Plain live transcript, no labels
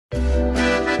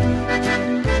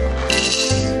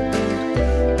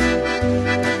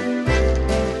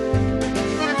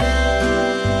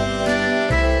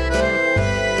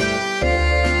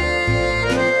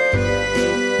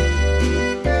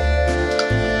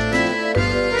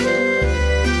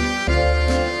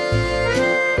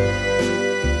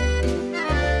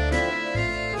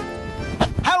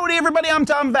Everybody, I'm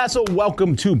Tom Vasel.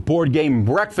 Welcome to Board Game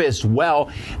Breakfast.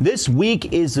 Well, this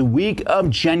week is the week of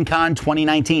Gen Con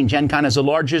 2019. Gen Con is the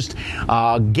largest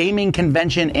gaming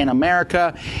convention in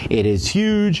America. It is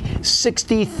huge.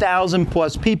 60,000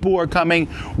 plus people are coming.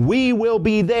 We will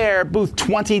be there, booth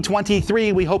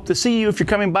 2023. We hope to see you. If you're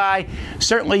coming by,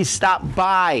 certainly stop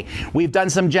by. We've done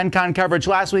some Gen Con coverage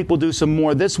last week. We'll do some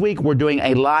more this week. We're doing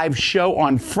a live show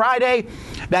on Friday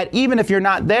that even if you're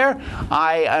not there,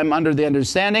 I am under the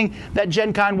understanding that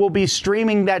Gen Con will be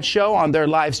streaming that show on their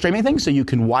live streaming thing, so you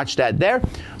can watch that there.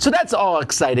 So that's all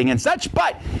exciting and such,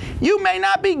 but you may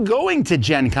not be going to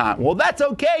Gen Con. Well, that's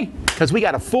okay, because we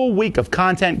got a full week of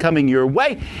content coming your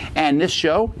way, and this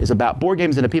show is about board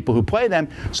games and the people who play them,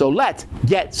 so let's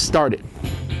get started.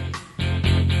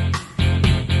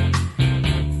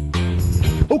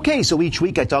 Okay, so each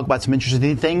week I talk about some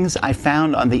interesting things I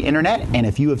found on the internet, and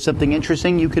if you have something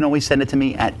interesting, you can always send it to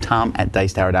me at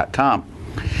tom@dicetower.com.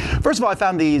 First of all, I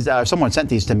found these, someone sent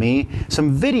these to me,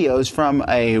 some videos from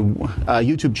a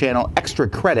YouTube channel, Extra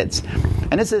Credits.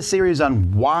 And it's a series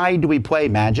on why do we play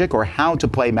Magic, or how to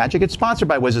play Magic. It's sponsored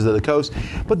by Wizards of the Coast,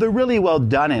 but they're really well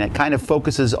done, and it kind of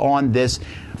focuses on this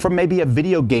from maybe a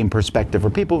video game perspective for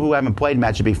people who haven't played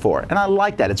Magic before. And I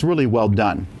like that. It's really well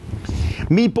done.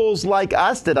 Meeples Like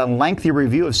Us did a lengthy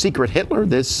review of Secret Hitler,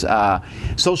 this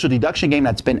social deduction game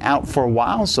that's been out for a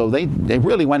while, so they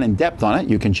really went in depth on it.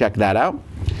 You can check that out.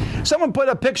 Someone put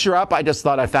a picture up, I just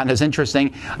thought I found this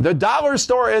interesting, the dollar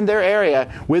store in their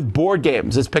area with board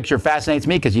games. This picture fascinates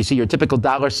me because you see your typical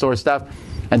dollar store stuff,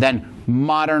 and then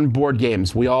modern board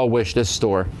games. We all wish this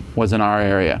store was in our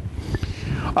area.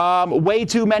 Way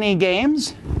Too Many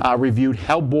Games reviewed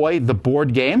Hellboy, the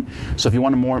board game. So if you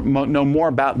want to know more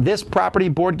about this property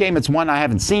board game, it's one I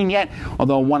haven't seen yet,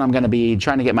 although one I'm going to be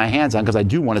trying to get my hands on because I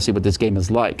do want to see what this game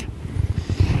is like.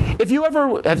 If you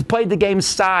ever have played the game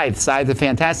Scythe, Scythe, a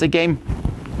fantastic game,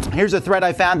 here's a thread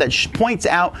I found that points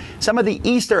out some of the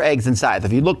Easter eggs in Scythe.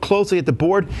 If you look closely at the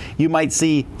board, you might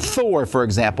see Thor, for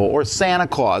example, or Santa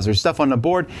Claus, or stuff on the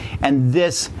board. And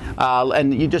this,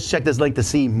 and you just check this link to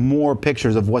see more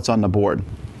pictures of what's on the board.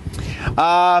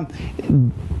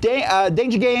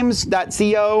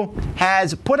 DangerGames.co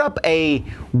has put up a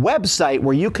website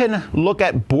where you can look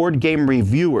at board game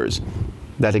reviewers.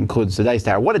 That includes the Dice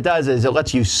Tower. What it does is it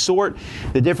lets you sort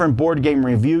the different board game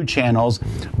review channels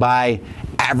by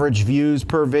average views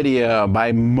per video,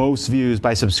 by most views,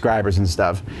 by subscribers and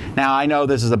stuff. Now, I know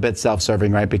this is a bit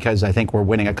self-serving, right, because I think we're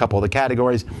winning a couple of the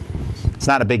categories. It's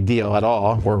not a big deal at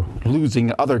all. We're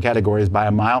losing other categories by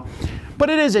a mile. But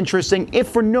it is interesting. If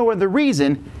for no other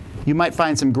reason, you might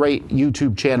find some great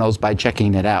YouTube channels by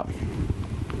checking it out.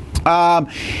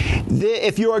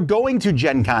 If you are going to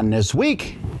Gen Con this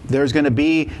week, there's going to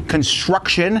be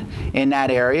construction in that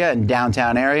area, in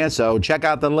downtown area, so check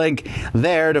out the link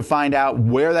there to find out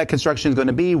where that construction is going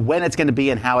to be, when it's going to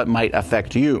be, and how it might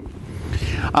affect you.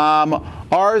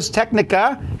 Ars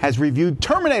Technica has reviewed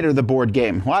Terminator, the board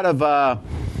game. A lot of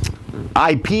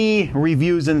IP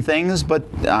reviews and things, but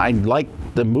I like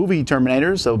the movie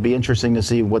Terminator, so it'll be interesting to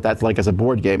see what that's like as a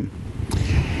board game.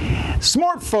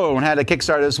 Smartphone had a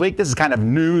Kickstarter this week. This is kind of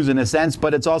news in a sense,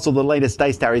 but it's also the latest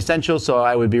Dice Tower Essential, so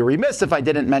I would be remiss if I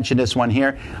didn't mention this one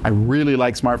here. I really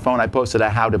like Smartphone. I posted a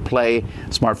how to play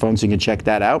Smartphone, so you can check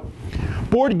that out.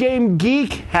 Board Game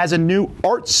Geek has a new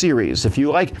art series. If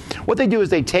you like, what they do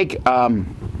is they take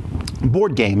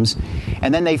board games,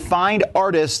 and then they find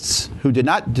artists who did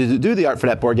not do the art for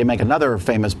that board game, make another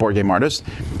famous board game artist,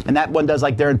 and that one does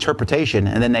like their interpretation,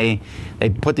 and then they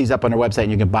put these up on their website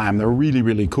and you can buy them. They're really,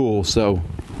 really cool, so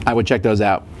I would check those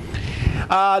out.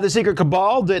 The Secret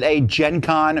Cabal did a Gen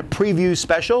Con preview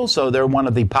special, so they're one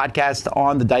of the podcasts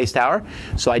on the Dice Tower,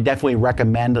 so I definitely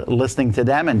recommend listening to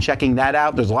them and checking that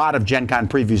out. There's a lot of Gen Con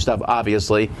preview stuff,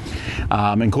 obviously,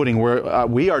 including where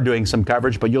we are doing some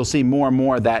coverage, but you'll see more and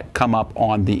more of that come up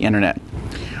on the internet.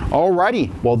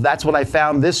 Alrighty, well, that's what I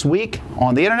found this week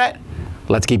on the internet.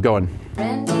 Let's keep going.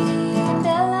 Randy and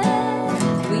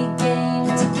Ellen, we game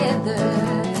together.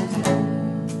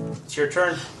 It's your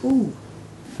turn. Ooh.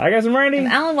 Hi guys, I'm Randy. I'm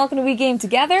Alan. Welcome to We Game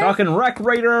Together. Talking Wreck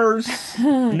Raiders.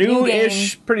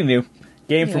 New-ish, pretty new.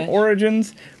 Game from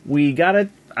Origins. We got it.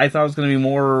 I thought it was going to be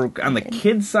more on the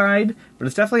kids side, but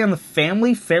it's definitely on the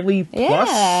family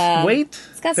plus weight.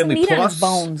 It's got family some meat plus. on its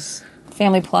bones.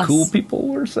 Family Plus. Cool people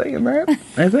were saying that,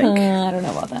 I think. I don't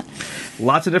know about that.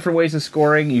 Lots of different ways of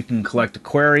scoring. You can collect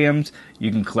aquariums.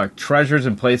 You can collect treasures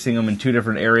and placing them in 2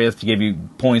 different areas to give you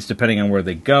points depending on where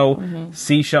they go. Mm-hmm.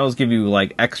 Seashells give you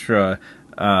like extra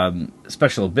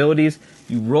special abilities.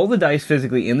 You roll the dice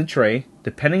physically in the tray.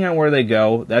 Depending on where they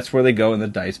go, that's where they go in the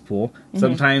dice pool. Mm-hmm.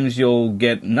 Sometimes you'll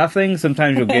get nothing.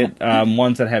 Sometimes you'll get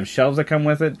ones that have shells that come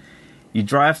with it. You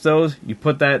draft those. You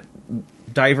put that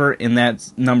diver in that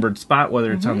numbered spot,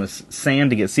 whether it's on the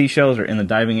sand to get seashells or in the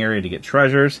diving area to get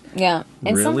treasures. Yeah,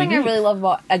 and really something neat. I really love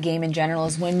about a game in general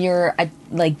is when you're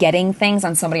like getting things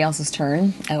on somebody else's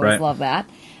turn. I always love that.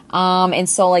 And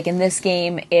so, like in this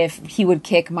game, if he would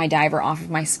kick my diver off of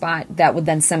my spot, that would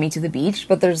then send me to the beach.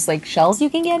 But there's like shells you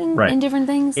can get in different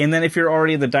things. And then if you're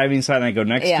already at the diving side and I go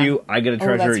next to you, I get a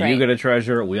treasure, that's right. you get a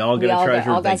treasure, we all get a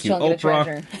treasure. Thank you,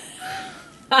 Oprah.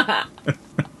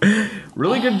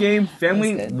 Really good game.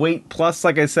 Family weight plus,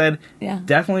 like I said. Yeah.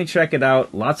 Definitely check it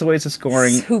out. Lots of ways of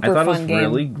scoring. Super I thought fun it was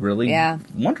game. really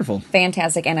wonderful.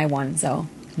 Fantastic, and I won, so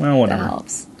well, whatever. that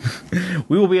helps.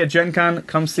 We will be at Gen Con.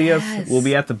 Come see us. We'll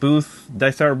be at the booth,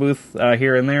 Dice Tower booth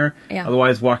here and there. Yeah.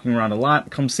 Otherwise, walking around a lot.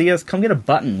 Come see us. Come get a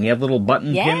button. We have little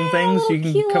button pin things. You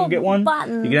can come get one.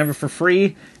 Buttons. You can have it for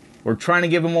free. We're trying to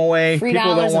give them away.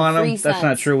 People don't want them. That's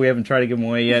not true. We haven't tried to give them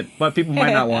away yet. But people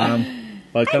might not want them.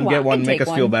 But come get one. Make us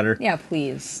feel better. Yeah,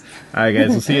 please. All right, guys.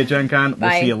 We'll see you at Gen Con.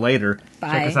 We'll see you later.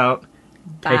 Bye. Check us out.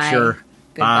 Bye. Take care.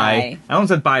 Bye. I almost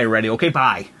said bye already. Okay,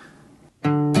 bye.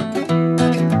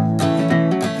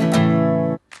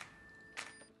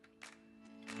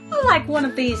 I like one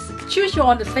of these choose your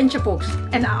own adventure books,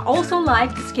 and I also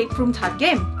like escape room type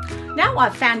game. Now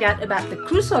I've found out about the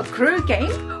Crusoe Crew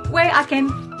game, where I can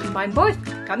combine both.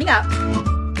 Coming up.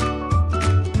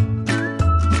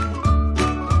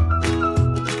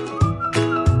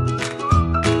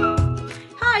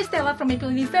 Hi, Stella from Meeple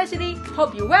University.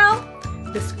 Hope you're well.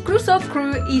 The Crusoe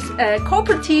Crew is a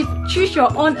cooperative choose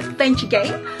your own adventure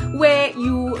game where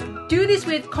you do this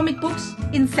with comic books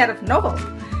instead of novel.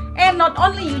 And not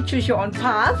only you choose your own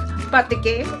path, but the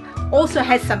game also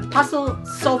has some puzzle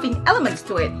solving elements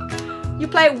to it. You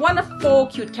play one of 4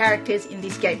 cute characters in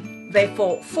this game.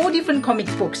 Therefore, 4 different comic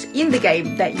books in the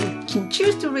game that you can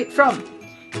choose to read from.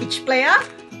 Each player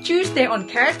choose their own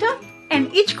character,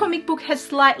 and each comic book has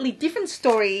slightly different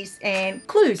stories and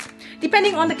clues,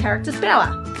 depending on the character's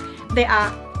power. There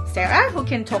are Sarah, who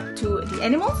can talk to the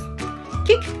animals,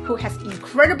 Kik, who has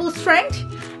incredible strength,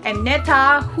 and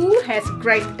Netta, who has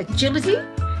great agility,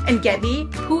 and Gabby,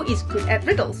 who is good at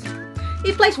riddles.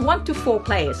 It plays 1 to 4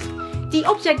 players. The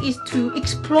object is to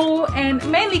explore and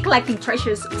mainly collecting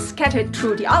treasures scattered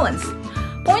through the islands.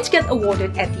 Points get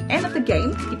awarded at the end of the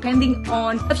game, depending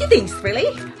on a few things really.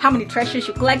 How many treasures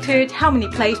you collected, how many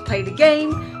players play the game,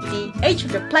 the age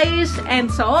of the players, and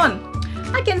so on.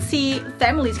 I can see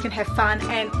families can have fun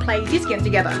and play this game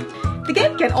together. The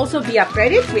game can also be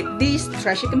upgraded with these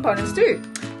treasure components too,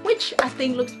 which I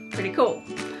think looks pretty cool.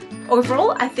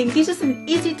 Overall, I think this is an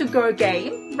easy to go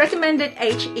game. Recommended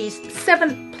age is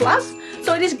 7+,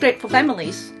 so it is great for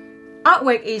families.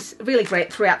 Artwork is really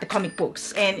great throughout the comic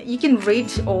books, and you can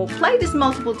read or play this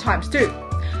multiple times too.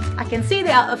 I can see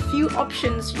there are a few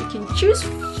options you can choose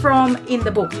from in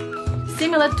the book,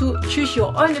 similar to choose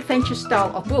your own adventure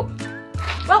style of book.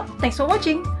 Well, thanks for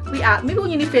watching. We are Meeple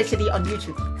University on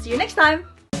YouTube. See you next time.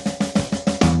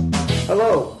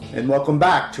 Hello, and welcome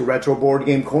back to Retro Board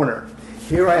Game Corner.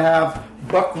 Here I have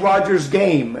Buck Rogers'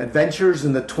 Game, Adventures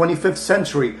in the 25th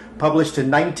Century, published in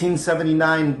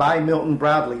 1979 by Milton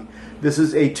Bradley. This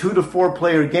is a 2 to 4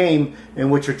 player game in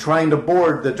which you're trying to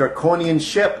board the Draconian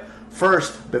ship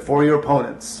first before your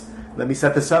opponents. Let me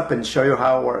set this up and show you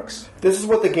how it works. This is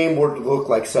what the game board would look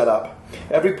like set up.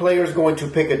 Every player is going to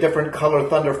pick a different color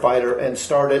Thunder Fighter and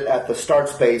start it at the start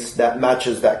space that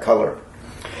matches that color.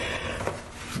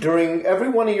 During every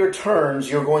one of your turns,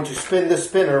 you're going to spin this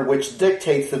spinner, which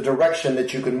dictates the direction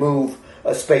that you can move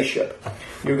a spaceship.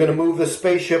 You're going to move the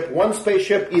spaceship, one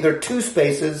spaceship, either 2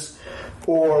 spaces,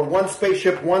 or one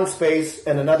spaceship, 1 space,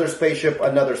 and another spaceship,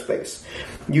 another space.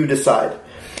 You decide.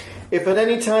 If at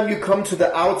any time you come to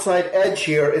the outside edge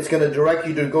here, it's going to direct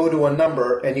you to go to a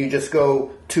number, and you just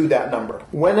go to that number.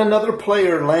 When another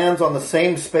player lands on the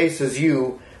same space as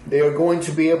you, they are going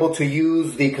to be able to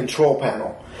use the control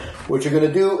panel. What you're going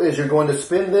to do is you're going to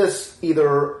spin this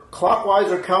either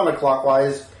clockwise or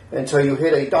counterclockwise until you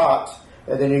hit a dot,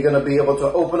 and then you're going to be able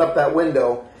to open up that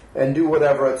window and do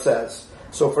whatever it says.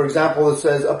 So for example, it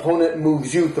says opponent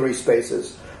moves you 3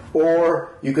 spaces,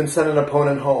 or you can send an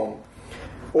opponent home,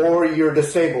 or you're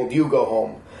disabled, you go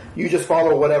home. You just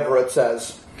follow whatever it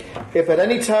says. If at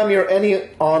any time you're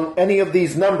on any of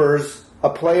these numbers, a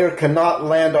player cannot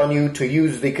land on you to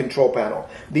use the control panel.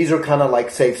 These are kind of like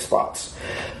safe spots.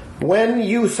 When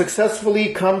you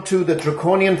successfully come to the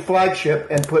Draconian flagship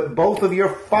and put both of your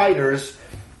fighters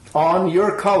on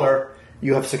your color,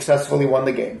 you have successfully won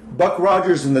the game. Buck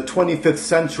Rogers in the 25th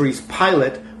Century's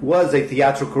pilot was a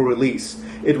theatrical release.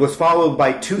 It was followed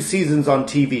by 2 seasons on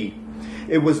TV.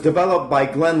 It was developed by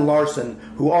Glenn Larson,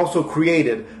 who also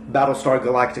created Battlestar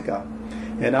Galactica.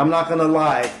 And I'm not going to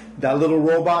lie, that little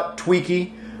robot,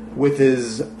 Tweaky, with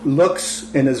his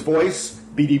looks and his voice,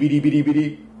 beady, beady, beady,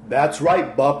 beady, that's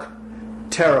right, Buck,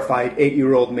 terrified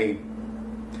 8-year-old me.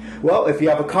 Well, if you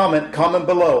have a comment, comment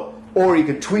below, or you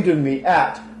can tweet at me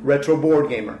at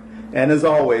RetroBoardGamer. And as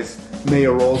always, may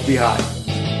your rolls be high.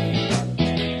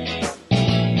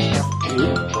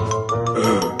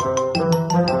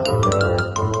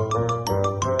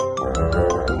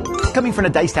 Coming from the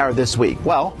Dice Tower this week,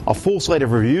 well, a full slate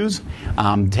of reviews,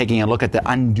 taking a look at the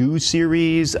Undo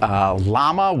series,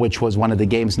 Llama, which was one of the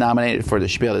games nominated for the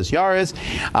Spiel des Jahres,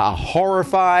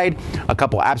 Horrified, a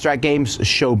couple abstract games,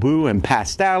 Shobu and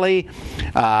Pastali,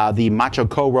 the Macho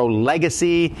Koro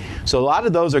Legacy, so a lot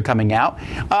of those are coming out.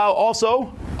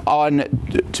 Also, on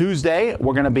Tuesday,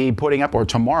 we're going to be putting up, or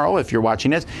tomorrow if you're watching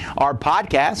this, our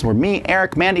podcast where me,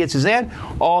 Eric, Mandy, and Suzanne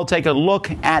all take a look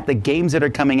at the games that are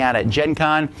coming out at Gen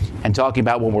Con and talking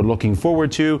about what we're looking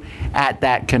forward to at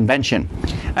that convention.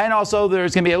 And also,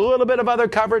 there's going to be a little bit of other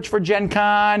coverage for Gen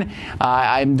Con.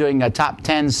 I'm doing a top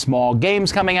 10 small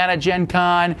games coming out at Gen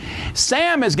Con.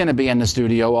 Sam is going to be in the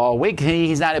studio all week.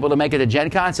 He's not able to make it to Gen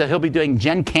Con, so he'll be doing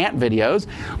Gen Can't videos,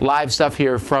 live stuff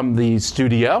here from the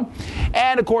studio.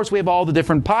 And of course, we have all the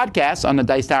different podcasts on the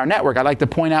Dice Tower Network. I'd like to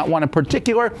point out one in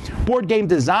particular, Board Game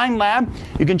Design Lab.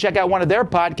 You can check out one of their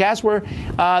podcasts where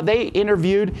they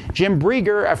interviewed Jim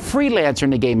Brieger, a freelancer in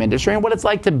the game industry, and what it's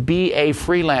like to be a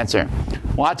freelancer.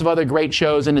 Lots of other great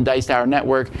shows in the Dice Tower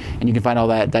Network, and you can find all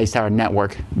that at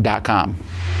dicetowernetwork.com.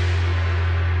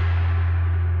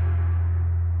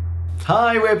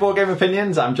 Hi, we're Board Game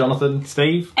Opinions. I'm Jonathan,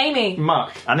 Steve, Amy,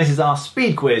 Mark, and this is our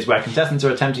speed quiz where contestants are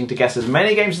attempting to guess as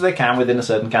many games as they can within a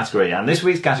certain category. And this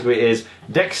week's category is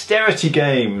dexterity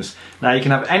games. Now, you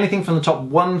can have anything from the top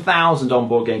 1,000 on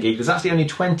Board Game Geek. There's actually only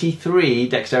 23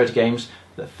 dexterity games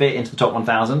that fit into the top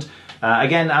 1,000.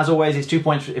 Again, as always, it's 2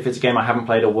 points if it's a game I haven't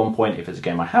played, or 1 point if it's a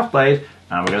game I have played.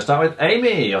 And we're going to start with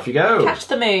Amy. Off you go. Catch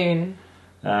the Moon.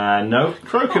 No.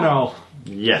 Crokinole.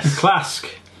 Yes. Clask.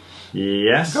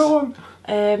 Yes. Go on.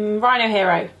 Rhino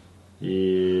Hero.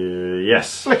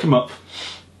 Yes. Flick 'em up.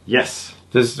 Yes.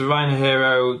 Does the Rhino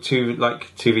Hero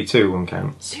 2v2 one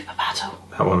count? Super Battle.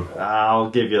 That one.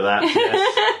 I'll give you that.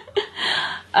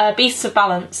 Yes. Beasts of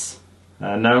Balance.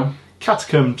 No.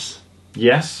 Catacombs.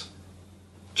 Yes.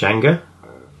 Jenga.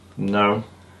 No.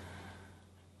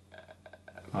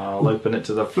 I'll open it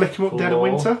to the Flick 'em up, Dead of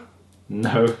floor. Winter.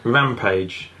 No.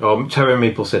 Rampage. Or Terror in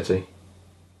Meeple City.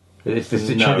 They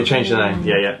changed the name.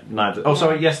 Yeah. Neither. Oh,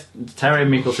 sorry. Yes. Terror in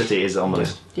Meeple City is on the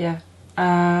list. Yeah.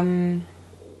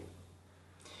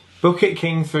 Bucket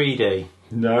King 3D.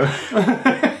 No.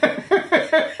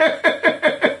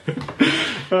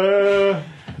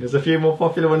 There's a few more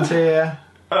popular ones here.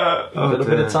 A little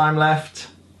bit of time left.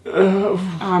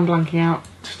 I'm blanking out.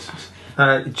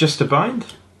 Just a Bind.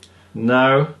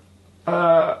 No.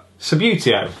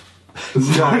 Subutio.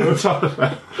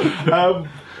 No.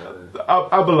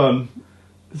 Abalone.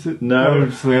 Is it? No.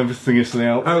 Everything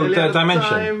else. Oh, Still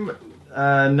Dimension.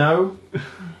 Time. No.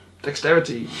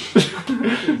 Dexterity.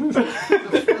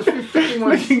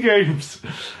 Making games.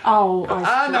 Oh, No.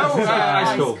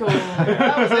 Ice School.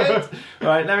 That was it.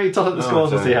 Right, let me toss up the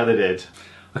scores and see how they did.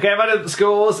 Okay, I've added up the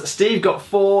scores. Steve got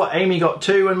 4, Amy got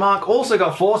 2, and Mark also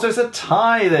got 4, so it's a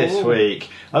tie this week.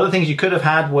 Other things you could have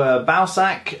had were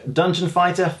Bowsack, Dungeon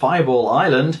Fighter, Fireball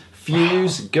Island,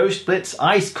 Fuse, Ghost Blitz,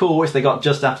 Ice Cool, which they got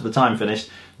just after the time finished,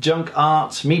 Junk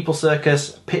Art, Meeple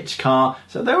Circus, Pitch Car.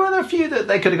 So there were a few that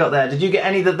they could have got there. Did you get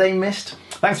any that they missed?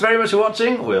 Thanks very much for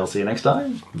watching. We'll see you next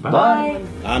time. Bye.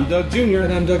 I'm Doug Jr.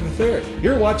 And I'm Doug III.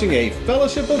 You're watching a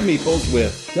Fellowship of Meeples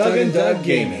with Doug and Doug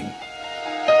Gaming.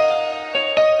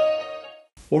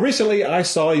 Well, recently I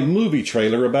saw a movie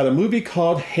trailer about a movie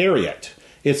called Harriet.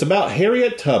 It's about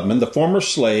Harriet Tubman, the former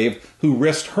slave who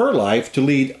risked her life to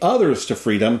lead others to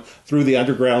freedom through the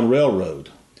Underground Railroad.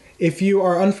 If you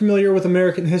are unfamiliar with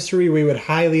American history, we would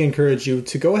highly encourage you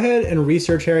to go ahead and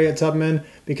research Harriet Tubman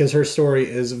because her story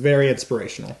is very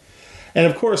inspirational. And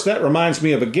of course, that reminds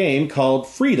me of a game called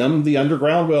Freedom, the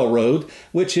Underground Railroad,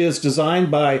 which is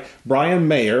designed by Brian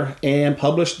Mayer and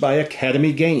published by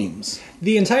Academy Games.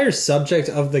 The entire subject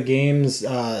of the game's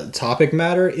topic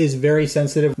matter is very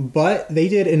sensitive, but they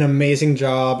did an amazing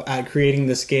job at creating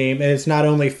this game, and it's not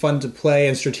only fun to play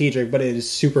and strategic, but it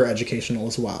is super educational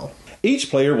as well. Each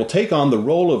player will take on the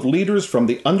role of leaders from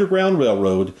the Underground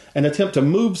Railroad and attempt to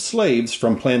move slaves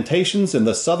from plantations in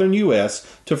the southern U.S.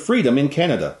 to freedom in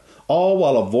Canada, all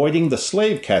while avoiding the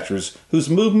slave catchers whose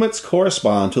movements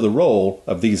correspond to the role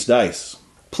of these dice.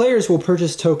 Players will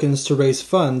purchase tokens to raise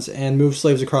funds and move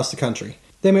slaves across the country.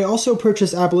 They may also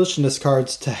purchase abolitionist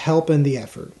cards to help in the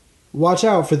effort. Watch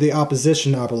out for the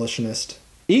opposition abolitionist.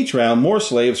 Each round, more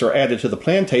slaves are added to the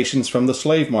plantations from the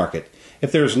slave market.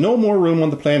 If there is no more room on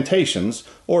the plantations,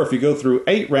 or if you go through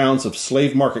 8 rounds of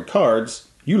slave market cards,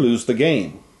 you lose the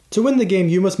game. To win the game,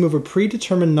 you must move a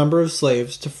predetermined number of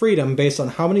slaves to freedom based on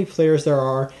how many players there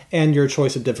are and your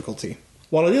choice of difficulty.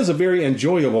 While it is a very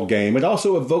enjoyable game, it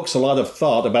also evokes a lot of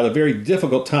thought about a very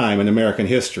difficult time in American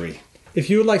history. If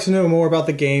you would like to know more about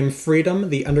the game Freedom,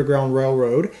 the Underground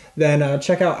Railroad, then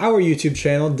check out our YouTube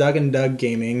channel, Doug and Doug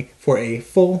Gaming, for a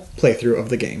full playthrough of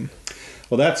the game.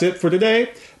 Well, that's it for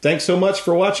today. Thanks so much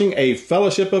for watching A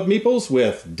Fellowship of Meeples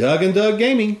with Doug and Doug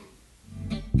Gaming.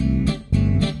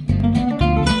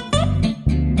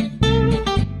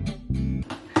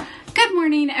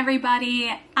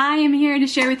 Everybody, I am here to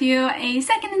share with you a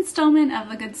second installment of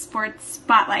the Good Sports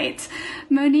Spotlight.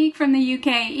 Monique from the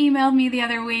UK emailed me the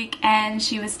other week and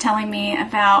she was telling me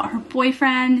about her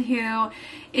boyfriend who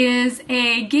is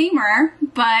a gamer,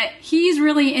 but he's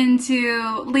really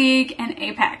into League and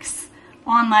Apex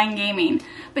online gaming.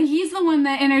 But he's the one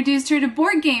that introduced her to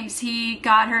board games. He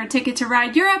got her a ticket to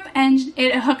Ride Europe and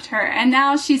it hooked her, and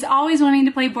now she's always wanting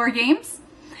to play board games.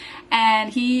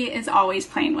 And he is always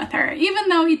playing with her, even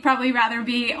though he'd probably rather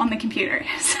be on the computer.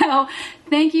 So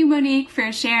thank you, Monique,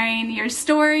 for sharing your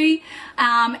story.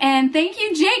 And thank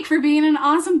you, Jake, for being an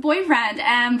awesome boyfriend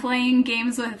and playing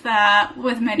games with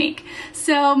Monique.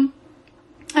 So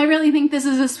I really think this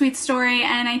is a sweet story,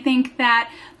 and I think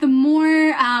that the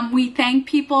more we thank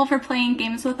people for playing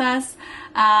games with us,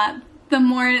 the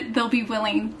more they'll be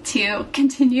willing to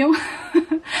continue.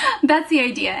 That's the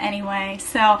idea anyway.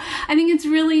 So I think it's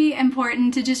really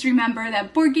important to just remember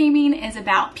that board gaming is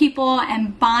about people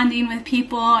and bonding with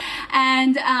people.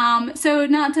 And so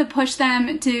not to push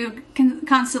them to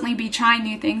constantly be trying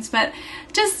new things, but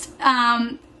just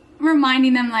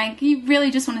reminding them like you really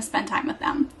just want to spend time with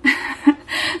them.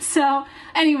 So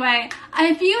anyway,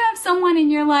 if you have someone in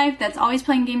your life that's always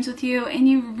playing games with you and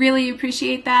you really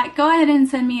appreciate that, go ahead and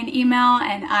send me an email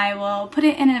and I will put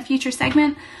it in a future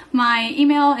segment. My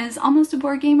email is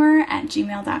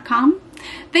almostaboardgamer@gmail.com.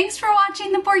 Thanks for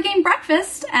watching the Board Game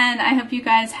Breakfast, and I hope you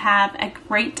guys have a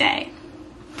great day.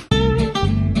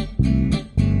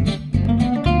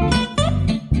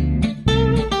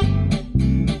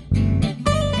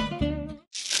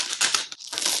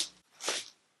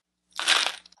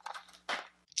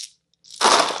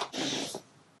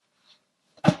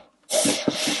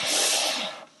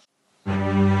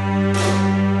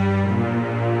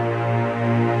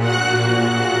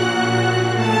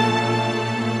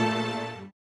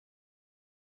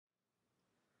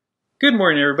 Good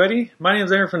morning, everybody. My name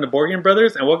is Aaron from the Board Game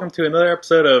Brothers, and welcome to another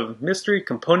episode of Mystery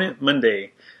Component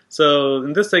Monday. So,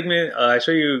 in this segment, I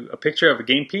show you a picture of a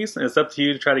game piece, and it's up to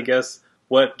you to try to guess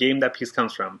what game that piece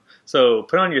comes from. So,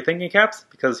 put on your thinking caps,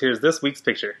 because here's this week's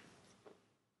picture.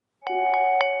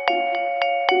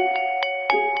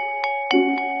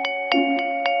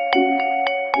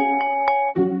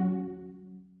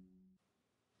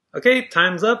 Okay,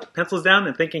 time's up, pencils down,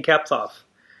 and thinking caps off.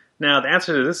 Now, the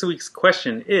answer to this week's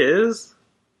question is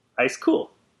Ice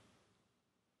Cool.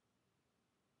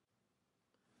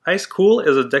 Ice Cool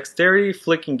is a dexterity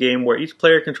flicking game where each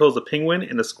player controls a penguin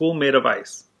in a school made of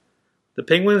ice. The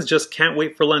penguins just can't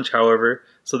wait for lunch, however,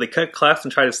 so they cut class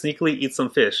and try to sneakily eat some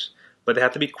fish. But they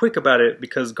have to be quick about it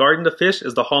because guarding the fish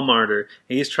is the hall monitor,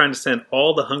 and he's trying to send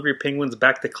all the hungry penguins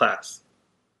back to class.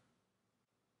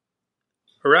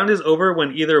 A round is over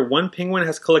when either one penguin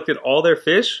has collected all their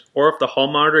fish, or if the hall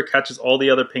monitor catches all the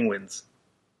other penguins.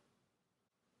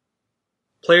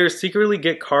 Players secretly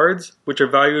get cards, which are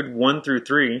valued 1 through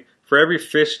 3, for every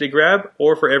fish they grab,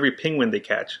 or for every penguin they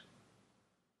catch.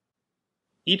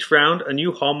 Each round, a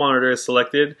new hall monitor is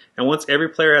selected, and once every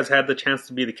player has had the chance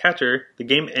to be the catcher, the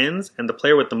game ends and the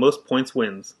player with the most points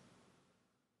wins.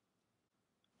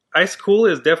 Ice Cool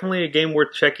is definitely a game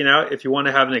worth checking out if you want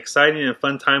to have an exciting and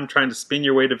fun time trying to spin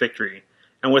your way to victory.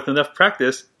 And with enough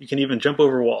practice, you can even jump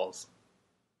over walls.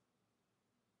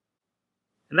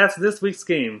 And that's this week's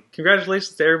game.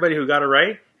 Congratulations to everybody who got it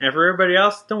right, and for everybody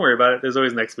else, don't worry about it, there's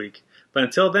always next week. But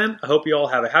until then, I hope you all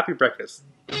have a happy breakfast.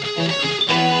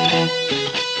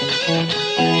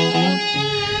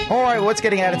 All right, what's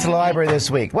getting added to the library this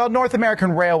week? Well, North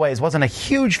American Railways. Wasn't a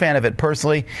huge fan of it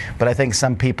personally, but I think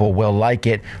some people will like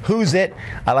it. Who's It?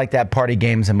 I like that party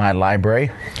games in my library.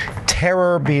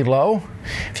 Terror Below.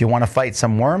 If you want to fight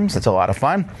some worms, it's a lot of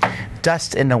fun.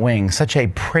 Dust in the Wings. Such a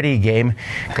pretty game.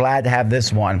 Glad to have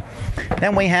this one.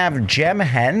 Then we have Gem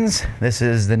Hens. This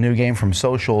is the new game from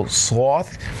Social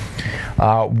Sloth.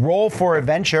 Roll for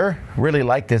Adventure. Really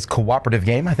like this cooperative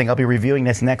game. I think I'll be reviewing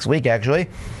this next week, actually.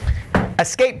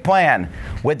 Escape Plan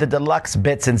with the deluxe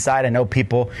bits inside. I know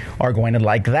people are going to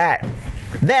like that.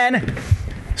 Then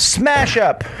Smash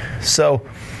Up. So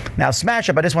now Smash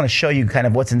Up, I just want to show you kind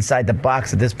of what's inside the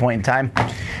box at this point in time,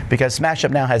 because Smash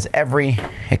Up now has every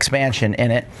expansion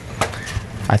in it.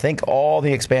 I think all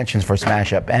the expansions for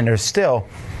Smash Up, and there's still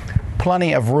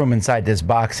plenty of room inside this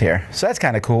box here. So that's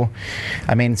kind of cool.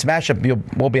 I mean, Smash Up,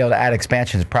 we'll be able to add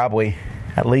expansions probably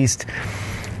at least,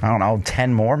 I don't know,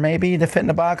 10 more maybe to fit in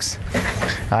the box.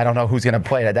 I don't know who's going to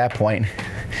play it at that point.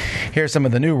 Here's some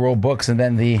of the new rule books, and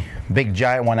then the big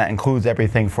giant one that includes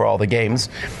everything for all the games.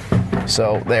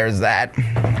 So there's that.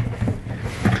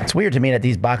 It's weird to me that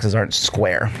these boxes aren't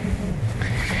square.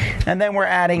 And then we're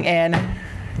adding in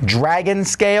Dragon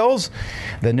Scales,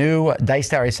 the new Dice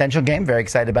Tower Essential game. Very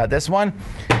excited about this one.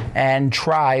 And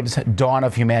Tribes Dawn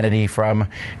of Humanity from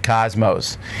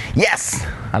Cosmos. Yes!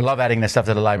 I love adding this stuff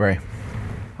to the library.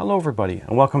 Hello everybody,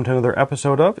 and welcome to another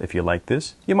episode of If You Like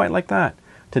This, You Might Like That.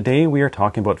 Today we are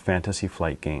talking about Fantasy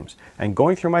Flight games, and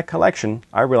going through my collection,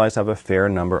 I realized I have a fair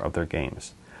number of their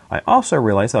games. I also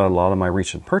realized that a lot of my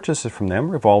recent purchases from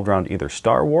them revolved around either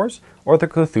Star Wars or the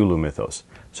Cthulhu mythos.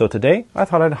 So today, I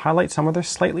thought I'd highlight some of their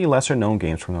slightly lesser known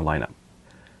games from their lineup.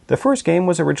 The first game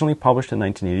was originally published in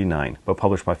 1989, but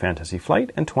published by Fantasy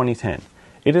Flight in 2010.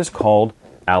 It is called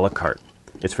A La Carte.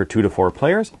 It's for 2 to 4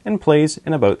 players and plays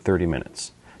in about 30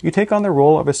 minutes. You take on the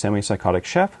role of a semi-psychotic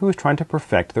chef who is trying to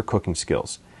perfect their cooking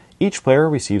skills. Each player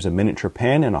receives a miniature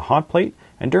pan and a hot plate,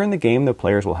 and during the game the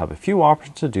players will have a few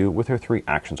options to do with their 3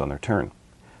 actions on their turn.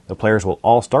 The players will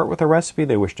all start with a recipe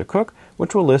they wish to cook,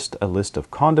 which will list a list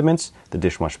of condiments the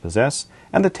dish must possess,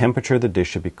 and the temperature the dish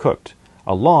should be cooked,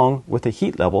 along with the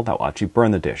heat level that will actually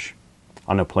burn the dish.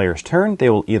 On a player's turn,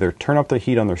 they will either turn up the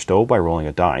heat on their stove by rolling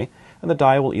a die, and the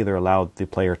die will either allow the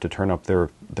player to turn up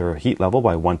their heat level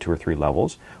by 1, 2, or 3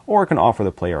 levels, or it can offer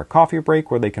the player a coffee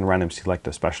break where they can randomly select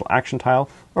a special action tile,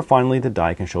 or finally the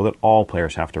die can show that all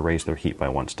players have to raise their heat by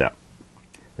 1 step.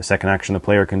 The second action the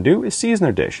player can do is season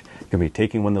their dish. It can be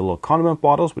taking one of the little condiment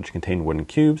bottles, which contain wooden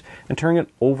cubes, and turning it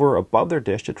over above their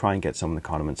dish to try and get some of the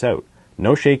condiments out.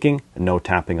 No shaking, and no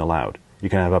tapping allowed. You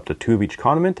can have up to 2 of each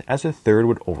condiment, as a third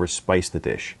would overspice the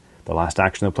dish. The last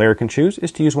action the player can choose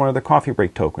is to use one of their coffee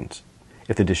break tokens.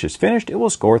 If the dish is finished, it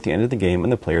will score at the end of the game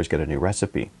and the players get a new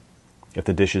recipe. If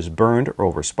the dish is burned or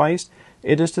overspiced,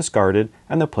 it is discarded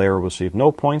and the player will receive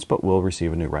no points but will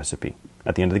receive a new recipe.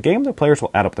 At the end of the game, the players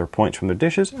will add up their points from their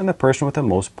dishes and the person with the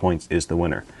most points is the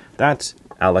winner. That's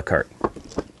A La Carte.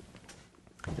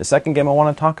 The second game I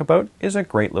want to talk about is a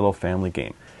great little family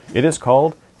game. It is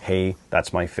called Hey,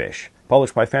 That's My Fish.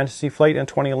 Published by Fantasy Flight in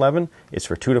 2011, it's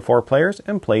for 2 to 4 players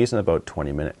and plays in about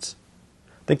 20 minutes.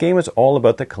 The game is all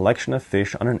about the collection of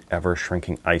fish on an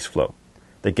ever-shrinking ice floe.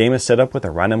 The game is set up with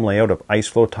a random layout of ice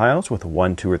floe tiles with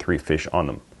 1, 2, or 3 fish on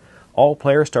them. All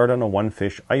players start on a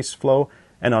 1-fish ice floe,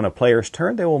 and on a player's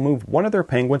turn they will move one of their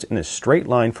penguins in a straight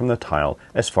line from the tile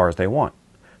as far as they want.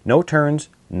 No turns,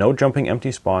 no jumping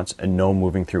empty spots, and no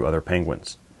moving through other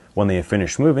penguins. When they have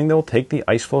finished moving, they will take the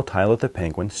ice floe tile that the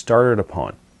penguin started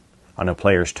upon. On a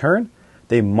player's turn,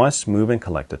 they must move and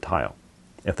collect a tile.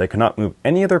 If they cannot move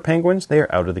any of their penguins, they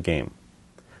are out of the game.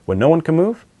 When no one can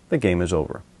move, the game is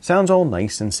over. Sounds all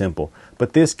nice and simple,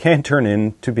 but this can turn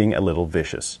into being a little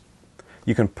vicious.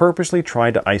 You can purposely try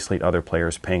to isolate other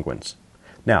players' penguins.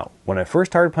 Now, when I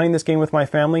first started playing this game with my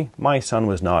family, my son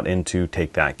was not into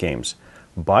take-that games.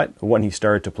 But when he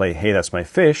started to play Hey, That's My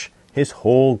Fish, his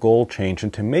whole goal changed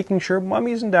into making sure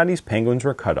Mummy's and Daddy's penguins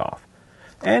were cut off.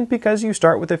 And because you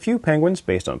start with a few penguins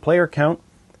based on player count,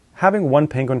 having 1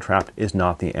 penguin trapped is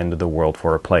not the end of the world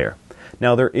for a player.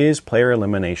 Now there is player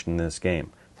elimination in this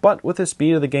game, but with the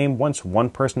speed of the game, once 1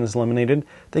 person is eliminated,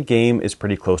 the game is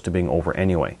pretty close to being over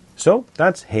anyway. So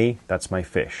that's Hey, That's My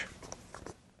Fish.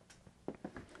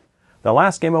 The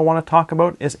last game I want to talk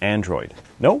about is Android.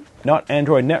 No, not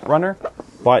Android Netrunner,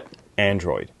 but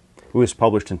Android. It was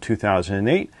published in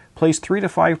 2008, plays 3 to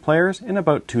 5 players in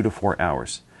about 2 to 4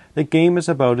 hours. The game is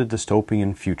about a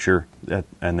dystopian future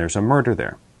and there's a murder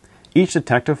there. Each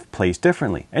detective plays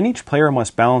differently, and each player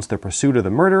must balance the pursuit of the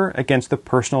murderer against the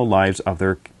personal lives of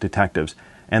their detectives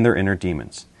and their inner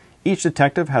demons. Each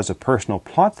detective has a personal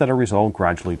plot that are resolved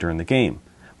gradually during the game.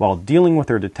 While dealing with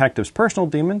their detectives' personal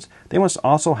demons, they must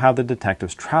also have the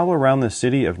detectives travel around the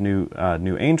city of New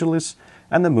Angeles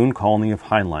and the moon colony of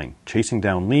Heinlein, chasing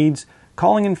down leads,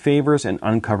 calling in favors, and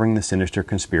uncovering the sinister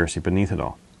conspiracy beneath it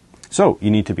all. So, you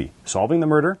need to be solving the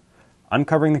murder,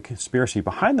 uncovering the conspiracy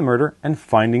behind the murder, and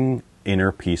finding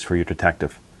inner peace for your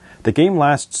detective. The game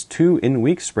lasts 2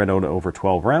 in-weeks spread out over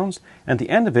 12 rounds, and at the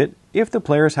end of it, if the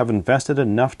players have invested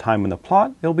enough time in the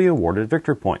plot, they'll be awarded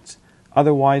victory points.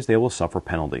 Otherwise, they will suffer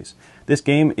penalties. This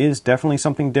game is definitely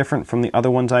something different from the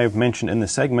other ones I have mentioned in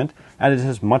this segment, as it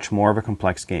is much more of a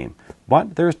complex game.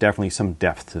 But there's definitely some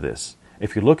depth to this.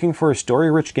 If you're looking for a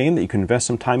story-rich game that you can invest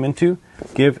some time into,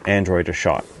 give Android a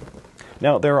shot.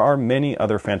 Now, there are many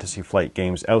other Fantasy Flight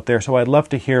games out there, so I'd love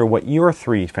to hear what your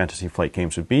 3 Fantasy Flight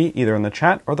games would be, either in the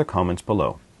chat or the comments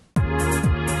below.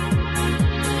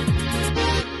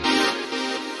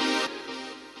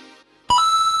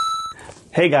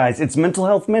 Hey guys, it's Mental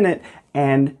Health Minute,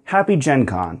 and happy Gen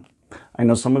Con. I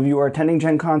know some of you are attending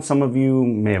Gen Con, some of you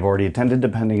may have already attended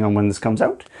depending on when this comes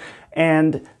out,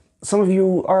 and some of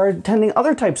you are attending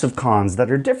other types of cons that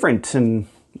are different and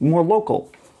more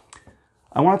local.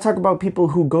 I want to talk about people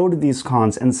who go to these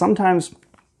cons, and sometimes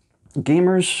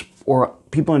gamers or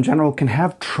people in general can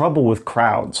have trouble with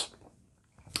crowds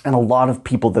and a lot of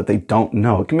people that they don't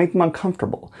know. It can make them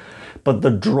uncomfortable. But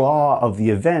the draw of the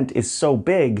event is so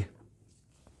big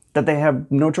that they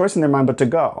have no choice in their mind but to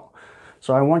go.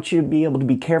 So I want you to be able to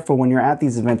be careful when you're at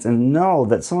these events and know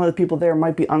that some of the people there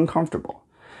might be uncomfortable,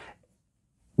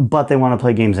 but they want to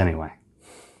play games anyway.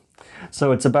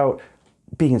 So it's about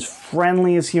being as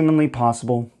friendly as humanly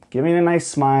possible, giving a nice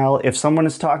smile. If someone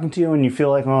is talking to you and you feel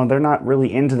like, oh, they're not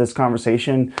really into this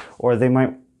conversation, or they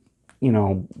might, be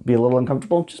a little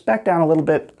uncomfortable, just back down a little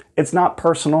bit. It's not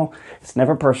personal. It's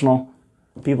never personal.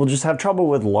 People just have trouble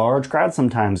with large crowds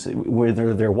sometimes,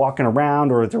 whether they're walking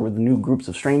around or they're with new groups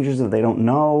of strangers that they don't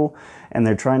know and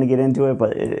they're trying to get into it,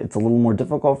 but it's a little more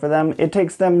difficult for them. It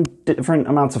takes them different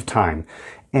amounts of time.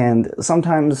 And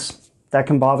sometimes that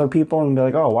can bother people and be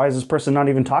like, oh, why is this person not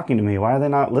even talking to me? Why are they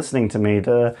not listening to me?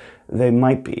 They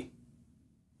might be.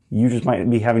 You just might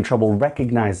be having trouble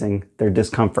recognizing their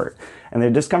discomfort. And their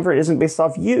discomfort isn't based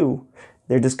off you.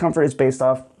 Their discomfort is based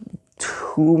off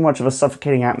too much of a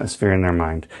suffocating atmosphere in their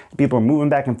mind. People are moving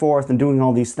back and forth and doing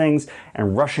all these things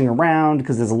and rushing around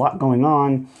because there's a lot going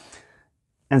on.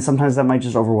 And sometimes that might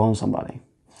just overwhelm somebody.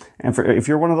 And if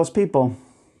you're one of those people,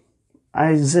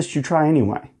 I suggest you try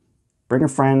anyway. Bring a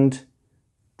friend.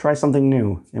 Try something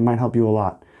new. It might help you a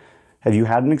lot. Have you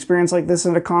had an experience like this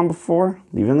at a con before?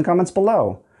 Leave it in the comments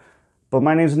below. But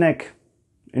my name's Nick.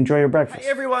 Enjoy your breakfast. Hey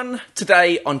everyone,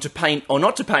 today on To Paint or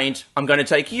Not to Paint, I'm going to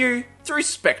take you through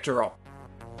Spectre.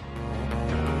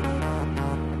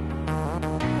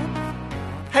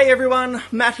 Hey everyone,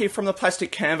 Matt here from the Plastic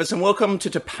Canvas, and welcome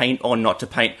to Paint or Not to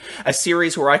Paint, a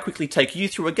series where I quickly take you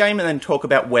through a game and then talk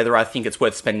about whether I think it's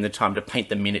worth spending the time to paint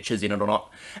the miniatures in it or not.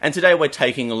 And today we're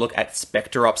taking a look at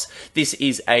Spectre Ops. This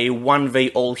is a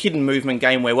 1v all hidden movement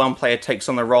game where one player takes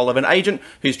on the role of an agent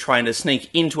who's trying to sneak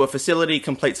into a facility,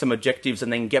 complete some objectives,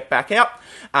 and then get back out,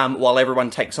 while everyone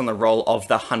takes on the role of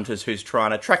the hunters who's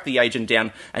trying to track the agent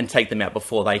down and take them out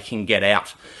before they can get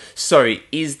out. So,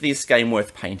 is this game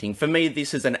worth painting? For me,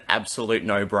 this is an absolute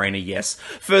no-brainer, yes.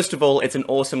 First of all, it's an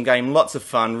awesome game, lots of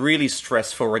fun, really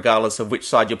stressful regardless of which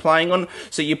side you're playing on,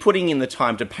 so you're putting in the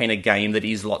time to paint a game that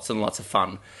is lots and lots of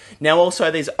fun. Now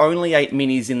also, there's only 8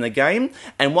 minis in the game,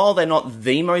 and while they're not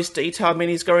the most detailed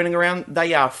minis going around,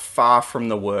 they are far from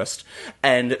the worst.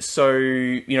 And so,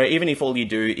 even if all you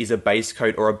do is a base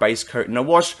coat or a base coat and a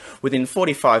wash, within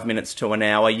 45 minutes to an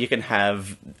hour, you can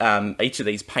have each of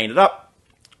these painted up.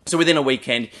 So within a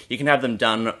weekend, you can have them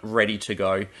done, ready to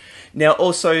go. Now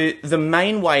also, the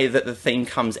main way that the theme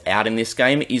comes out in this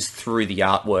game is through the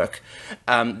artwork.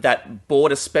 That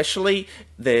board especially,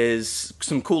 there's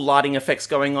some cool lighting effects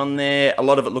going on there. A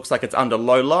lot of it looks like it's under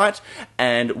low light,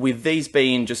 and with these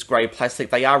being just grey plastic,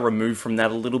 they are removed from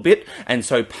that a little bit, and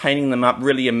so painting them up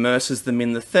really immerses them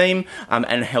in the theme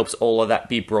and helps all of that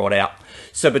be brought out.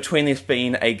 So between this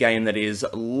being a game that is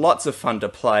lots of fun to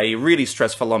play, really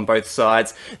stressful on both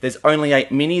sides, there's only 8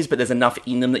 minis, but there's enough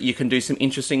in them that you can do some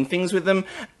interesting things with them,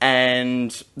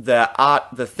 and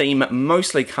the theme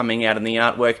mostly coming out in the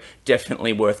artwork,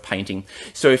 definitely worth painting.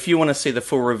 So if you want to see the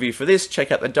full review for this,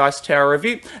 check out the Dice Tower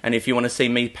review, and if you want to see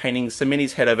me painting some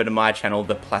minis, head over to my channel,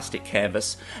 The Plastic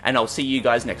Canvas, and I'll see you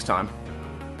guys next time.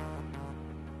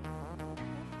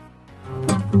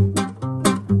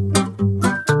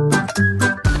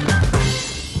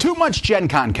 much Gen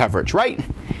Con coverage, right?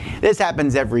 This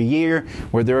happens every year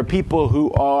where there are people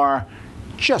who are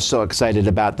just so excited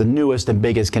about the newest and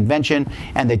biggest convention,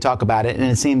 and they talk about it, and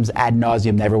it seems ad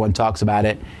nauseum, everyone talks about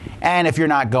it. And if you're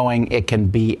not going, it can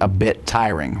be a bit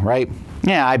tiring, right?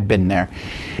 Yeah, I've been there.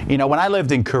 You know, when I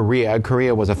lived in Korea,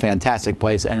 Korea was a fantastic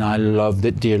place, and I loved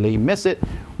it dearly. Miss it,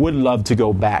 would love to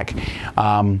go back.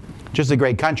 Just a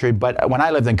great country, but when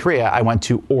I lived in Korea, I went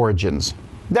to Origins.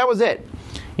 That was it.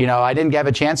 You know, I didn't have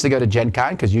a chance to go to Gen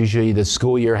Con because usually the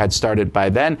school year had started by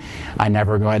then. I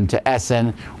never went to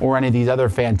Essen or any of these other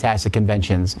fantastic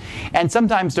conventions. And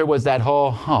sometimes there was that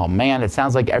whole, oh man, it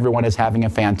sounds like everyone is having a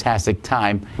fantastic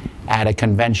time at a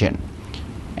convention.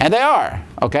 And they are,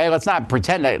 okay? Let's not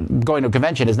pretend that going to a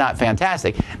convention is not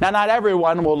fantastic. Now, not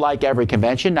everyone will like every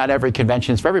convention. Not every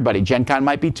convention is for everybody. Gen Con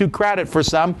might be too crowded for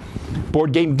some.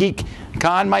 Board Game Geek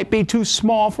Con might be too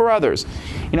small for others.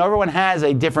 You know, everyone has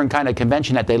a different kind of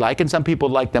convention that they like, and some people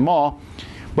like them all.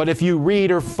 But if you read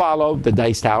or follow the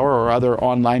Dice Tower or other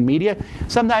online media,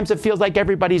 sometimes it feels like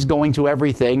everybody's going to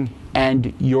everything,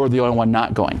 and you're the only one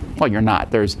not going. Well, you're not.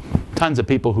 There's tons of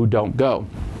people who don't go.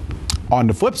 On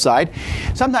the flip side,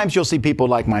 sometimes you'll see people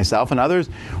like myself and others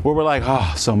where we're like,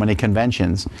 oh, so many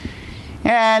conventions.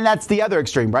 And that's the other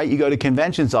extreme, right? You go to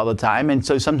conventions all the time, and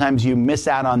so sometimes you miss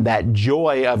out on that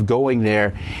joy of going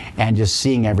there and just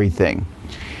seeing everything.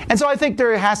 And so I think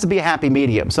there has to be a happy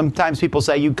medium. Sometimes people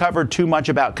say you cover too much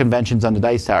about conventions on the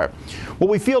Dice Tower. Well,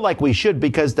 we feel like we should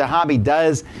because the hobby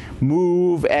does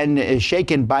move and is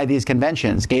shaken by these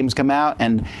conventions. Games come out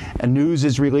and news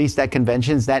is released at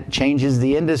conventions. That changes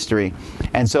the industry.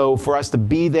 And so for us to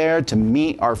be there, to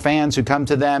meet our fans who come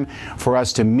to them, for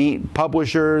us to meet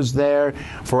publishers there,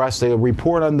 for us to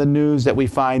report on the news that we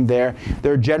find there,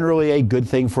 they're generally a good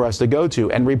thing for us to go to.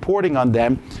 And reporting on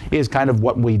them is kind of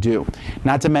what we do.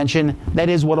 Not to mention, that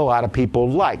is what a lot of people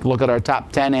like. Look at our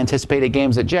top 10 anticipated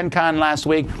games at Gen Con last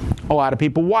week. A lot of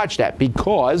people watched that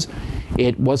because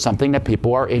it was something that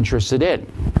people are interested in.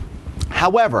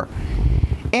 However,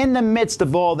 in the midst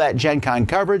of all that Gen Con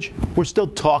coverage, we're still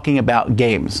talking about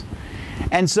games.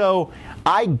 And so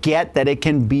I get that it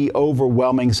can be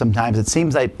overwhelming sometimes. It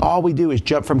seems like all we do is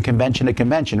jump from convention to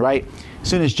convention, right? As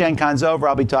soon as Gen Con's over,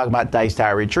 I'll be talking about Dice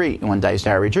Tower Retreat. And when Dice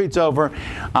Tower Retreat's over,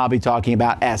 I'll be talking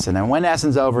about Essen. And when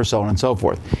Essen's over, so on and so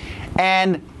forth.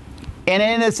 And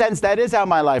in a sense, that is how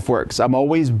my life works. I'm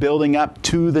always building up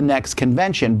to the next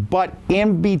convention. But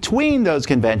in between those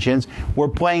conventions, we're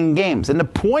playing games. And the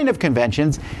point of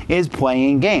conventions is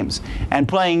playing games. And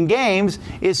playing games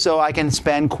is so I can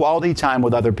spend quality time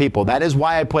with other people. That is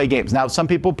why I play games. Now, some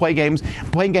people play games.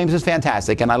 Playing games is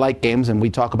fantastic, and I like games, and we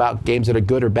talk about games that are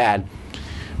good or bad.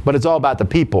 But it's all about the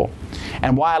people.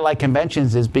 And why I like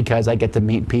conventions is because I get to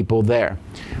meet people there.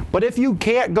 But if you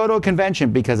can't go to a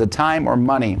convention because of time or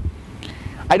money,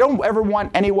 I don't ever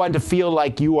want anyone to feel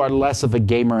like you are less of a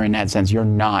gamer in that sense. You're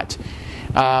not.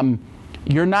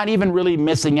 You're not even really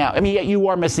missing out. I mean, you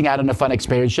are missing out on a fun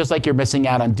experience, just like you're missing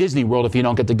out on Disney World if you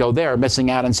don't get to go there, or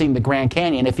missing out on seeing the Grand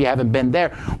Canyon if you haven't been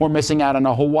there, or missing out on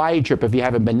a Hawaii trip if you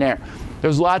haven't been there.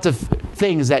 There's lots of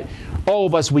things that all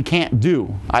of us, we can't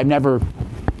do. I've never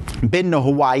been to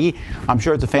Hawaii. I'm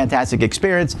sure it's a fantastic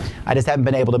experience. I just haven't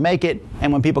been able to make it.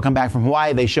 And when people come back from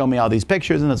Hawaii, they show me all these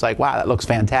pictures, and it's like, wow, that looks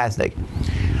fantastic.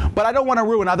 But I don't want to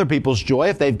ruin other people's joy.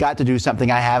 If they've got to do something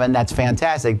I haven't, that's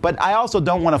fantastic. But I also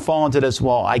don't want to fall into this,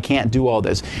 well, I can't do all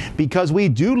this. Because we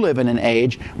do live in an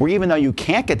age where even though you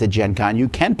can't get to Gen Con, you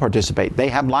can participate. They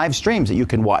have live streams that you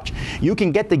can watch. You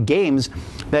can get the games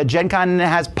that Gen Con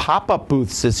has pop-up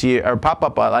booths this year, or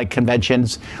pop-up like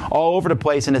conventions all over the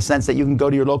place, in the sense that you can go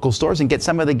to your local stores and get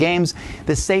some of the games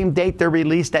the same date they're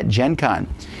released at Gen Con.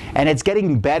 And it's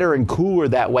getting better and cooler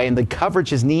that way, and the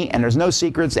coverage is neat, and there's no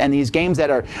secrets, and these games that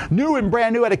are new and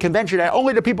brand new at a convention that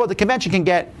only the people at the convention can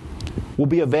get will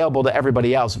be available to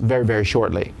everybody else very, very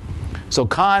shortly. So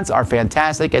cons are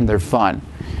fantastic and they're fun.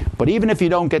 But even if you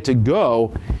don't get to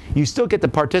go, you still get to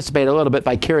participate a little bit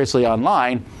vicariously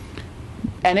online.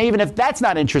 And even if that's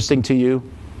not interesting to you,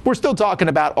 we're still talking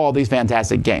about all these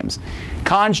fantastic games.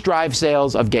 Cons drive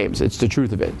sales of games. It's the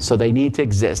truth of it. So they need to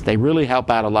exist. They really help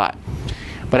out a lot.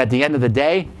 But at the end of the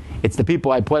day, it's the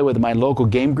people I play with in my local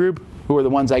game group who are the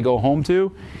ones I go home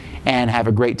to and have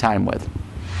a great time with.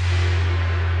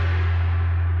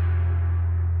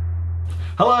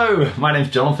 Hello, my name's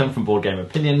Jonathan from Board Game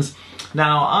Opinions.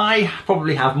 Now, I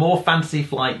probably have more Fantasy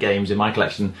Flight games in my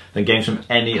collection than games from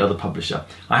any other publisher.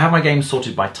 I have my games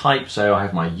sorted by type, so I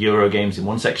have my Euro games in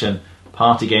one section,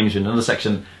 party games in another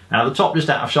section, and at the top, just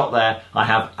out of shot there, I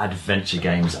have adventure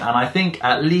games. And I think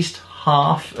at least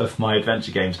half of my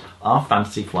adventure games are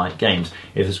Fantasy Flight games.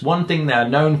 If there's one thing they're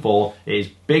known for, it is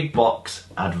big box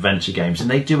adventure games, and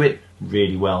they do it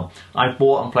really well. I've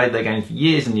bought and played their games for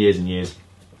years and years and years.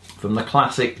 From the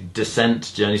classic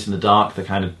Descent, Journeys in the Dark, the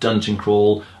kind of dungeon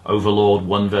crawl, Overlord,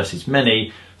 one versus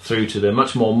many, through to the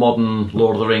much more modern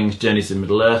Lord of the Rings, Journeys in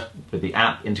Middle-earth with the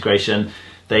app integration.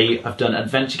 They have done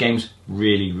adventure games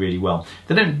really, really well.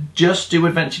 They don't just do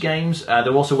adventure games, they're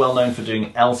also well known for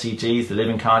doing LCGs, the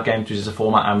living card games, which is a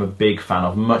format I'm a big fan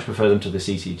of, much prefer them to the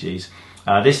CCGs.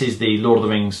 This is the Lord of the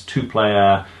Rings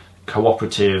 2-player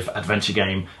cooperative adventure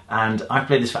game, and I've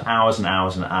played this for hours and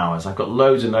hours and hours. I've got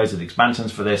loads and loads of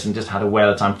expansions for this and just had a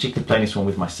whale of time, particularly playing this one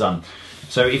with my son.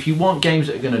 So if you want games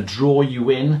that are going to draw you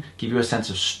in, give you a sense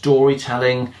of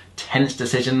storytelling, tense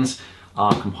decisions,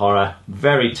 Arkham Horror,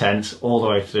 very tense all the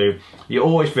way through. You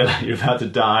always feel like you're about to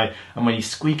die, and when you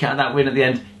squeak out that win at the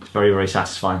end, it's very, very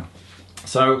satisfying.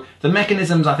 So the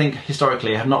mechanisms, I think,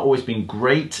 historically have not always been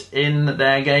great in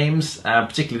their games.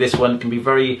 Particularly this one can be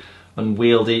very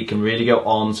unwieldy, it can really go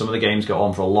on. Some of the games go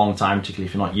on for a long time, particularly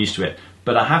if you're not used to it.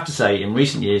 But I have to say, in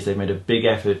recent years, they've made a big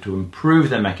effort to improve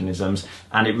their mechanisms,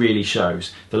 and it really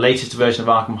shows. The latest version of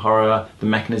Arkham Horror, the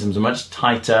mechanisms are much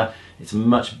tighter, it's a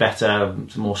much better,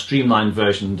 more streamlined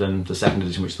version than the second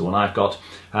edition, which is the one I've got.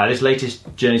 This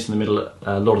latest Journeys in the Middle,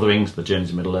 Lord of the Rings, the Journeys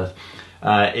in Middle-earth,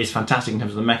 is fantastic in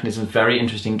terms of the mechanisms, very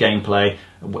interesting gameplay,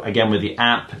 again with the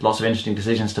app, lots of interesting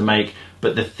decisions to make,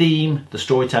 but the theme, the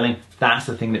storytelling, that's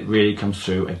the thing that really comes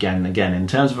through again and again. In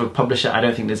terms of a publisher, I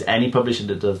don't think there's any publisher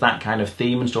that does that kind of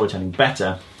theme and storytelling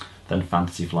better than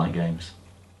Fantasy Flight Games.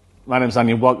 My name's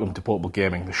Andy and welcome to Potable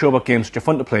Gaming, the show about games which are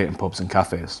fun to play in pubs and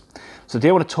cafes. So today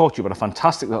I want to talk to you about a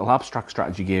fantastic little abstract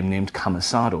strategy game named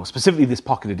Camisado, specifically this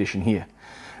pocket edition here.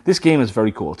 This game is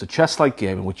very cool. It's a chess-like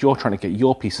game in which you're trying to get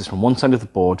your pieces from one side of the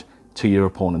board to your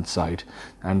opponent's side.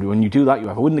 And when you do that, you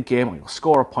either win the game or you'll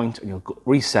score a point and you'll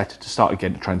reset to start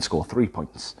again to try and score 3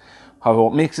 points. However,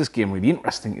 what makes this game really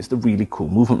interesting is the really cool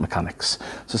movement mechanics.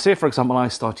 So say, for example, I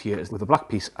start here with a black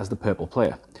piece as the purple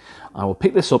player. I will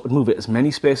pick this up and move it as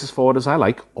many spaces forward as I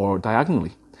like, or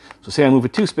diagonally. So say I move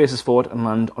it 2 spaces forward and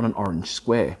land on an orange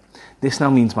square. This now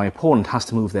means my opponent has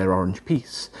to move their orange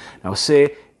piece. Now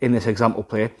say, in this example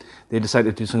play, they decide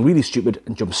to do something really stupid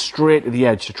and jump straight to the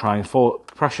edge to try and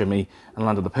pressure me and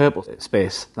land on the purple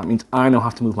space. That means I now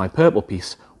have to move my purple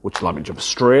piece, which will allow me to jump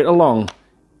straight along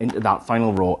into that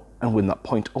final row and win that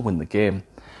point or win the game.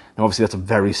 Now obviously that's a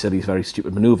very silly, very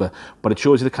stupid maneuver, but it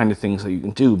shows you the kind of things that you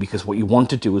can do, because what you want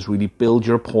to do is really build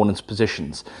your opponent's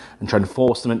positions and try and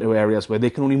force them into areas where they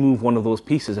can only move one of those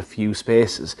pieces a few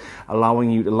spaces, allowing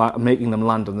you to making them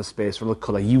land on the space for the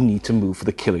colour you need to move for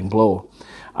the killing blow.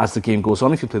 As the game goes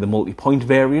on, if you play the multi-point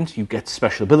variant, you get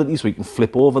special abilities where you can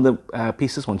flip over the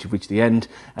pieces once you've reached the end,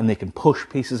 and they can push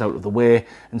pieces out of the way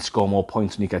and score more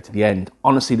points when you get to the end.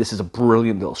 Honestly, this is a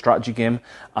brilliant little strategy game,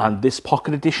 and this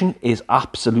pocket edition is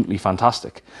absolutely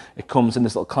fantastic. It comes in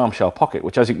this little clamshell pocket,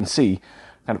 which, as you can see,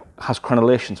 kind of has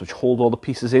crenellations which hold all the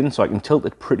pieces in, so I can tilt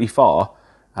it pretty far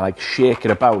and like shake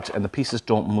it about and the pieces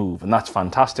don't move, and that's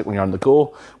fantastic when you're on the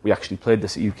go. We actually played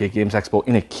this at UK Games Expo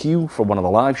in a queue for one of the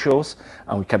live shows,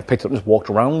 and we kind of picked it up and just walked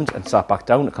around and sat back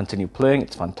down to continue playing.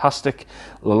 It's fantastic.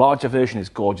 The larger version is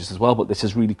gorgeous as well, but this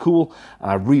is really cool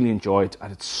and I really enjoy it,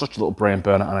 and it's such a little brain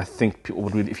burner, and I think people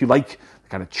would really, if you like the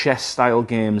kind of chess style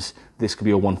games, this could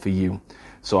be a one for you.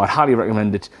 So I'd highly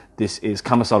recommend it. This is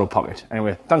Camisado Pocket.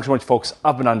 Anyway, thanks so much folks.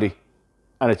 I've been Andy,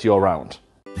 and it's your round.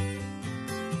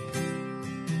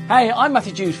 Hey, I'm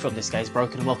Matthew Jude from This Game's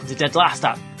Broken, and welcome to Dead Last,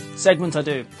 that segment I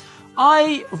do.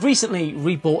 I recently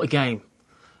rebought a game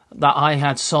that I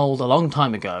had sold a long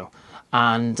time ago,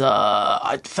 and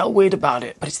I felt weird about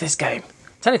it, but it's this game.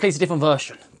 Technically it's a different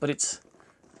version, but it's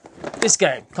this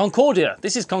game, Concordia.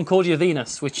 This is Concordia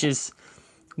Venus, which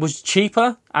was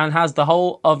cheaper and has the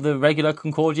whole of the regular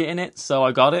Concordia in it, so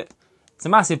I got it. It's a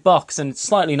massive box and it's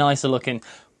slightly nicer looking,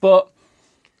 but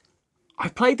I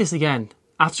played this again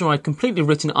after I'd completely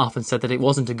written it off and said that it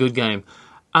wasn't a good game.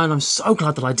 And I'm so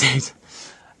glad that I did.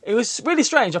 It was really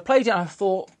strange. I played it and I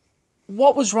thought,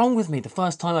 what was wrong with me the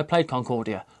first time I played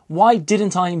Concordia? Why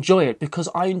didn't I enjoy it? Because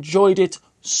I enjoyed it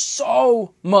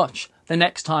so much the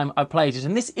next time I played it.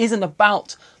 And this isn't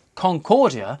about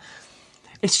Concordia.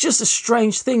 It's just a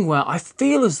strange thing where I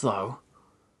feel as though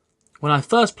when I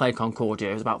first played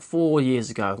Concordia, it was about 4 years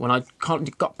ago, when I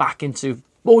got back into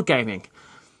board gaming,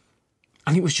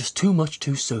 and it was just too much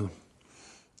too soon.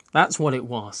 That's what it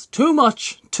was. Too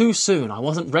much too soon. I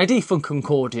wasn't ready for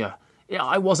Concordia.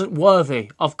 I wasn't worthy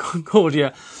of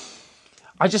Concordia.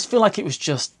 I just feel like it was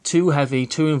just too heavy,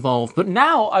 too involved. But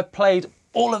now I've played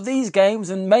all of these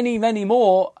games and many, many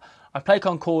more. I played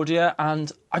Concordia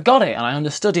and I got it and I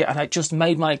understood it, and it just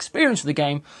made my experience with the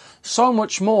game so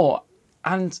much more.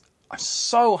 And I'm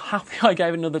so happy I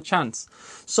gave it another chance.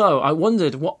 So I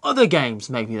wondered what other games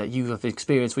maybe that you have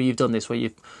experienced where you've done this, where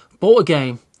you've bought a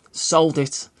game, sold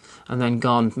it, and then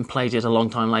gone and played it a long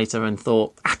time later and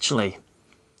thought, actually,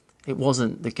 it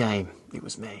wasn't the game, it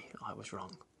was me. I was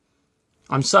wrong.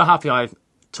 I'm so happy I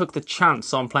took the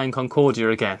chance on playing Concordia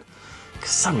again,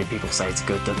 because so many people say it's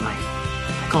good, don't they?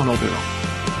 They can't all be wrong.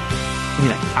 I mean,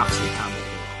 they absolutely can all be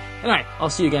wrong. Anyway, I'll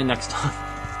see you again next time.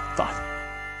 Bye.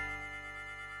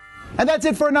 And that's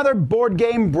it for another Board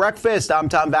Game Breakfast. I'm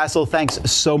Tom Vasel. Thanks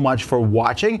so much for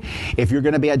watching. If you're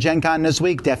going to be at Gen Con this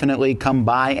week, definitely come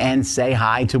by and say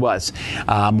hi to us.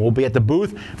 We'll be at the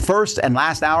booth first and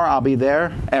last hour. I'll be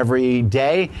there every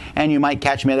day, and you might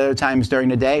catch me at other times during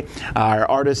the day. Our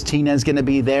artist Tina's going to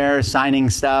be there signing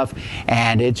stuff,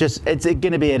 and it's going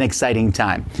to be an exciting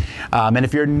time. And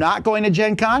if you're not going to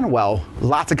Gen Con, well,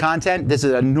 lots of content. This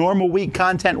is a normal week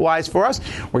content-wise for us.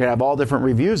 We're going to have all different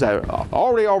reviews. I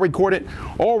already all recorded,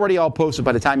 already all posted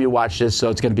by the time you watch this, so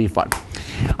it's going to be fun.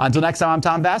 Until next time, I'm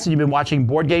Tom Bass, and you've been watching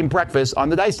Board Game Breakfast on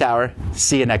the Dice Tower.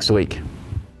 See you next week.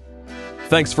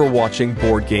 Thanks for watching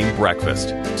Board Game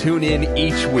Breakfast. Tune in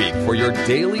each week for your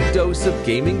daily dose of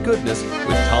gaming goodness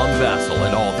with Tom Vasel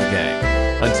and all the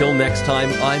gang. Until next time,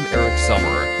 I'm Eric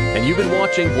Summerer, and you've been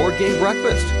watching Board Game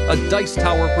Breakfast, a Dice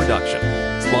Tower production,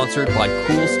 sponsored by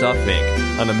Cool Stuff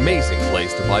Inc., an amazing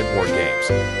place to buy board games.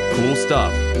 Cool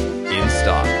stuff in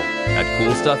stock at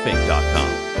coolstuffinc.com.